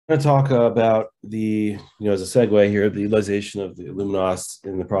going to talk about as a segue here, the utilization of the IlluminOss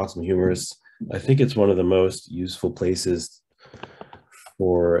in the proximal humerus. I think it's one of the most useful places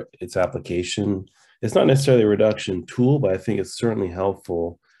for its application. It's not necessarily a reduction tool, but I think it's certainly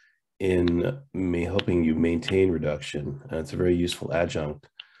helpful in helping you maintain reduction. And it's a very useful adjunct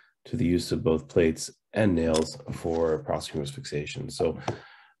to the use of both plates and nails for proximal humerus fixation. So,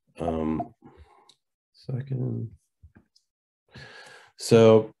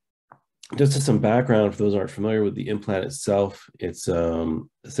 So just as some background for those who aren't familiar with the implant itself, it's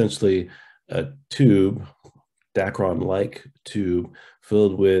essentially a tube, Dacron-like tube,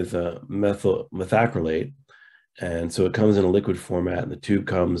 filled with methacrylate. And so it comes in a liquid format, and the tube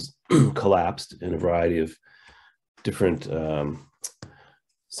comes collapsed in a variety of different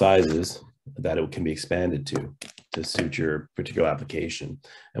sizes that it can be expanded to suit your particular application.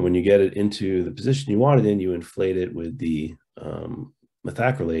 And when you get it into the position you want it in, you inflate it with the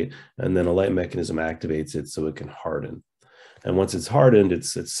methacrylate, and then a light mechanism activates it so it can harden. And once it's hardened,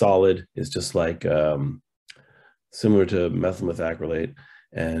 it's solid. It's just like similar to methyl methacrylate,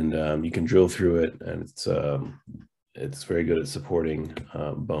 and you can drill through it, and it's very good at supporting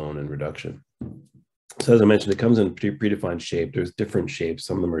bone and reduction. So as I mentioned, it comes in predefined shape. There's different shapes.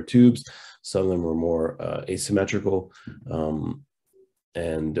 Some of them are tubes, some of them are more asymmetrical,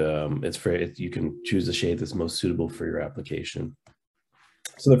 and you can choose the shape that's most suitable for your application.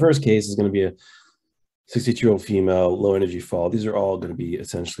 So the first case is going to be a 62-year-old female, low energy fall. These are all going to be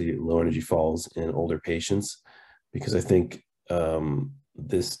essentially low energy falls in older patients, because I think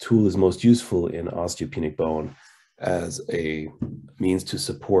this tool is most useful in osteopenic bone as a means to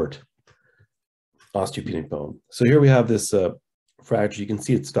support osteopenic bone. So here we have this fracture. You can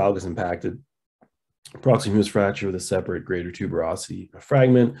see it's valgus impacted, proximal humerus fracture with a separate greater tuberosity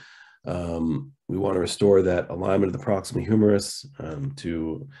fragment. We want to restore that alignment of the proximal humerus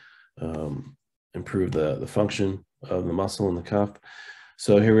to improve the function of the muscle in the cuff.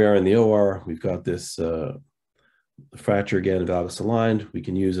 So here we are in the OR. We've got this fracture again, valgus aligned. We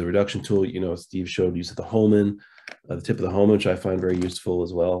can use a reduction tool. Steve showed use of the Holman, the tip of the Holman, which I find very useful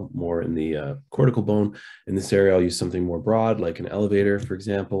as well, more in the cortical bone. In this area, I'll use something more broad, like an elevator, for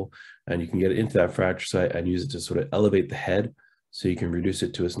example, and you can get it into that fracture site and use it to sort of elevate the head so you can reduce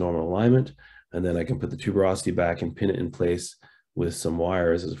it to its normal alignment. And then I can put the tuberosity back and pin it in place with some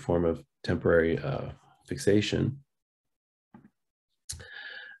wires as a form of temporary fixation.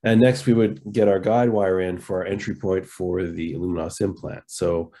 And next, we would get our guide wire in for our entry point for the IlluminOss implant.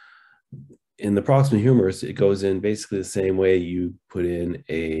 So in the proximal humerus, it goes in basically the same way you put in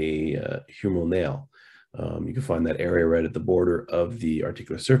a humeral nail. You can find that area right at the border of the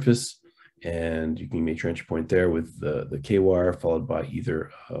articular surface, and you can make your entry point there with the K-wire, followed by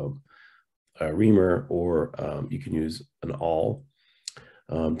either a reamer, or you can use an awl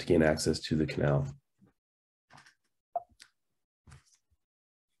to gain access to the canal.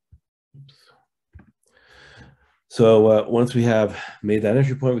 So once we have made that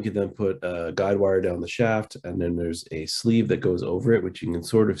entry point, we can then put a guide wire down the shaft, and then there's a sleeve that goes over it, which you can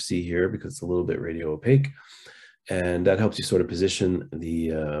sort of see here because it's a little bit radio opaque, and that helps you sort of position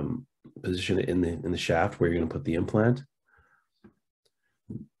the position in the shaft where you're going to put the implant.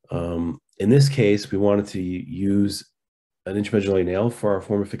 In this case, we wanted to use an intramedullary nail for our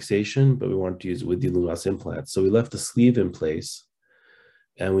form of fixation, but we wanted to use it with the IlluminOss implant. So we left the sleeve in place,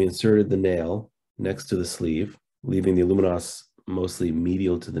 and we inserted the nail next to the sleeve, leaving the IlluminOss mostly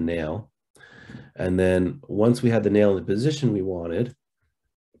medial to the nail. And then once we had the nail in the position we wanted,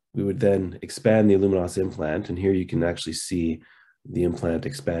 we would then expand the IlluminOss implant. And here you can actually see the implant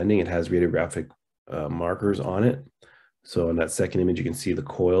expanding. It has radiographic markers on it. So in that second image, you can see the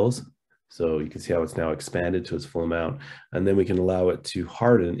coils. So you can see how it's now expanded to its full amount. And then we can allow it to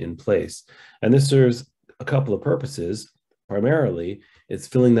harden in place. And this serves a couple of purposes. Primarily, it's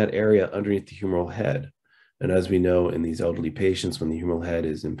filling that area underneath the humeral head. And as we know, in these elderly patients, when the humeral head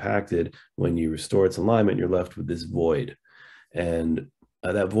is impacted, when you restore its alignment, you're left with this void. And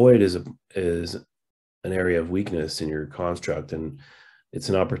that void is an area of weakness in your construct. And it's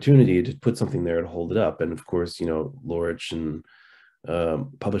an opportunity to put something there to hold it up. And of course, Lorich and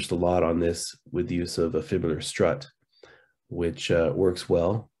published a lot on this with the use of a fibular strut, which works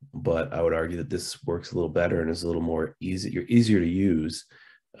well, but I would argue that this works a little better and is a little more easier to use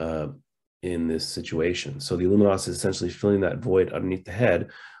in this situation. So the IlluminOss is essentially filling that void underneath the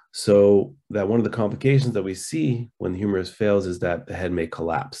head, so that one of the complications that we see when the humerus fails is that the head may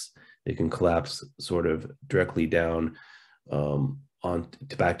collapse. It can collapse sort of directly down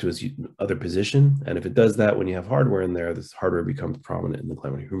back to its other position. And if it does that when you have hardware in there, this hardware becomes prominent in the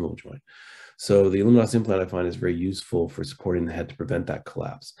glenohumeral joint. So the IlluminOss implant I find is very useful for supporting the head to prevent that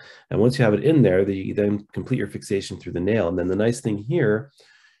collapse. And once you have it in there, you then complete your fixation through the nail. And then the nice thing here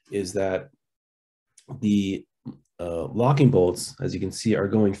is that the locking bolts, as you can see, are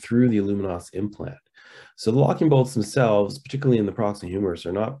going through the IlluminOss implant. So the locking bolts themselves, particularly in the proximal humerus,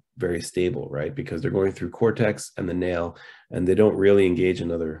 are not very stable, right? Because they're going through cortex and the nail, and they don't really engage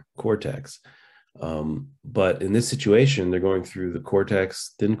another cortex. But in this situation, they're going through the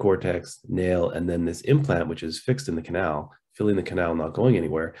cortex, thin cortex, nail, and then this implant, which is fixed in the canal, filling the canal, not going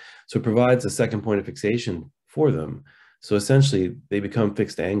anywhere. So it provides a second point of fixation for them. So essentially, they become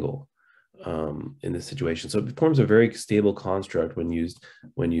fixed angle in this situation. So it forms a very stable construct when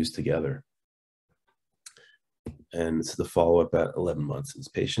used together. And this is the follow-up at 11 months. This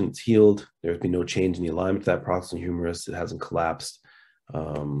patient's healed. There's been no change in the alignment of that proximal humerus. It hasn't collapsed,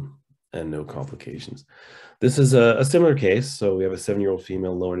 and no complications. This is a similar case. So we have a 7-year-old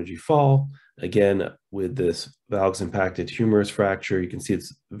female, low energy fall. Again, with this valgus impacted humerus fracture, you can see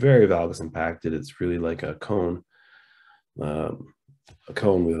it's very valgus impacted. It's really like a cone with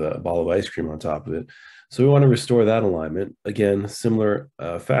a ball of ice cream on top of it. So we want to restore that alignment. Again, similar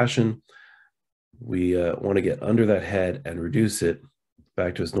fashion. We want to get under that head and reduce it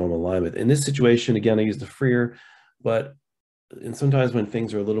back to its normal alignment. In this situation, again, I use the freer, but sometimes when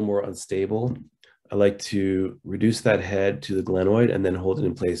things are a little more unstable, I like to reduce that head to the glenoid and then hold it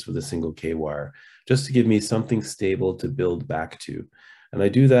in place with a single K-wire, just to give me something stable to build back to. And I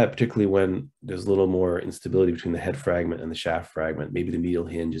do that particularly when there's a little more instability between the head fragment and the shaft fragment. Maybe the medial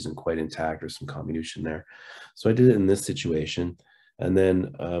hinge isn't quite intact or some comminution there. So I did it in this situation. And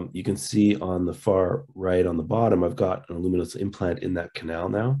then you can see on the far right on the bottom, I've got an IlluminOss implant in that canal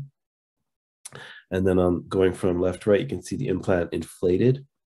now. And then I'm going from left to right, you can see the implant inflated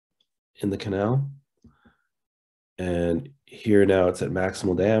in the canal. And here now it's at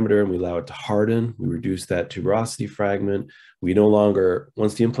maximal diameter and we allow it to harden. We reduce that tuberosity fragment. We no longer,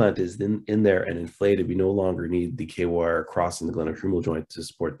 once the implant is in there and inflated, we no longer need the K-wire crossing the glenohumeral joint to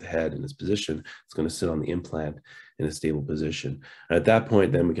support the head in its position. It's going to sit on the implant in a stable position. And at that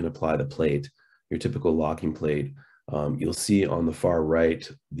point, then we can apply the plate, your typical locking plate. You'll see on the far right,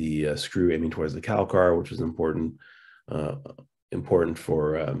 the screw aiming towards the calcar, which is important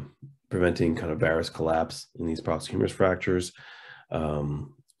for preventing kind of varus collapse in these proximal humerus fractures.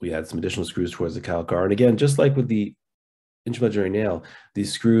 We had some additional screws towards the calcar. And again, just like with the intramedullary nail,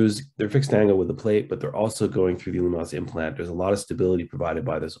 these screws, they're fixed angle with the plate, but they're also going through the IlluminOss implant. There's a lot of stability provided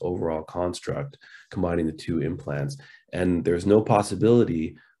by this overall construct, combining the two implants. And there's no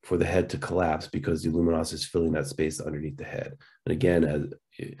possibility for the head to collapse because the IlluminOss is filling that space underneath the head. And again,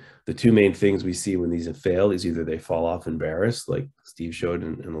 the two main things we see when these have failed is either they fall off in varus, like Steve showed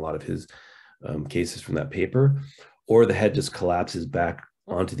in a lot of his cases from that paper, or the head just collapses back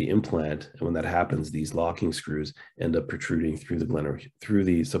onto the implant. And when that happens, these locking screws end up protruding through the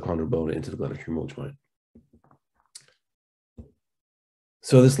subchondral bone into the glenohumeral joint.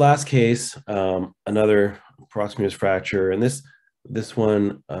 So this last case, another proximal fracture, and this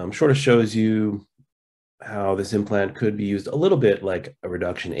one sort of shows you how this implant could be used a little bit like a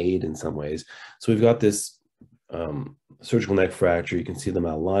reduction aid in some ways. So we've got this surgical neck fracture. You can see the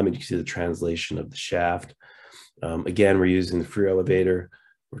malalignment. You can see the translation of the shaft. Again, we're using the freer elevator.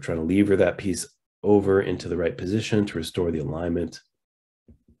 We're trying to lever that piece over into the right position to restore the alignment.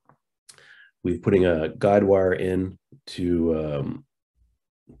 We're putting a guide wire in to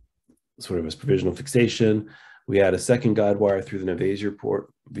sort of as provisional fixation. We add a second guide wire through the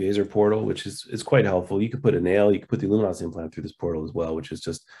vasor portal, which is quite helpful. You could put a nail, you could put the IlluminOss implant through this portal as well, which is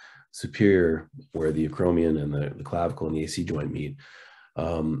just superior where the acromion and the clavicle and the AC joint meet.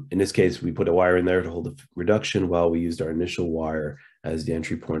 In this case, we put a wire in there to hold the reduction while we used our initial wire as the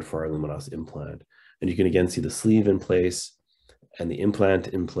entry point for our IlluminOss implant. And you can again see the sleeve in place and the implant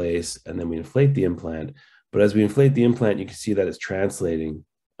in place, and then we inflate the implant. But as we inflate the implant, you can see that it's translating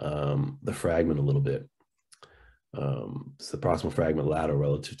the fragment a little bit. So the proximal fragment lateral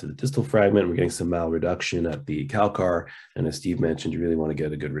relative to the distal fragment. We're getting some malreduction at the calcar. And as Steve mentioned, you really want to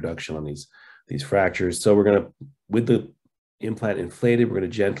get a good reduction on these fractures. So we're going to, with the implant inflated, we're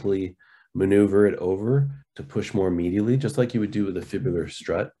going to gently maneuver it over to push more medially, just like you would do with a fibular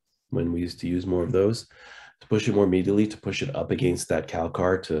strut when we used to use more of those, to push it more medially, to push it up against that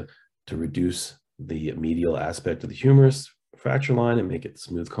calcar to reduce the medial aspect of the humerus fracture line and make it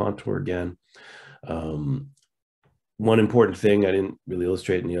smooth contour again. One important thing I didn't really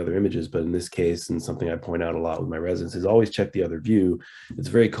illustrate in the other images, but in this case, and something I point out a lot with my residents, is always check the other view. It's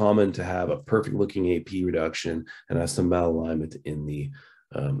very common to have a perfect looking AP reduction and have some malalignment in the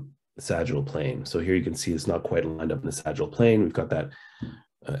sagittal plane. So here you can see it's not quite lined up in the sagittal plane. We've got that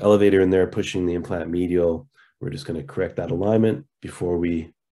elevator in there pushing the implant medial. We're just going to correct that alignment before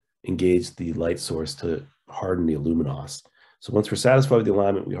we engage the light source to harden the IlluminOss. So once we're satisfied with the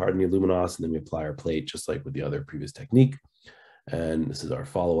alignment, we harden the IlluminOss, and then we apply our plate just like with the other previous technique. And this is our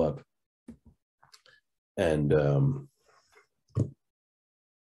follow-up. And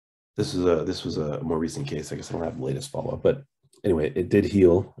this was a more recent case. I guess I don't have the latest follow-up, but anyway, it did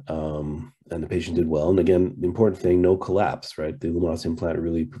heal, and the patient did well. And again, the important thing, no collapse, right? The IlluminOss implant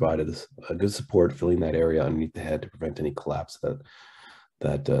really provided us a good support, filling that area underneath the head to prevent any collapse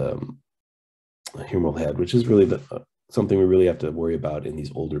that humeral head, which is really something we really have to worry about in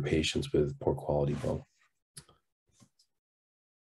these older patients with poor quality bone.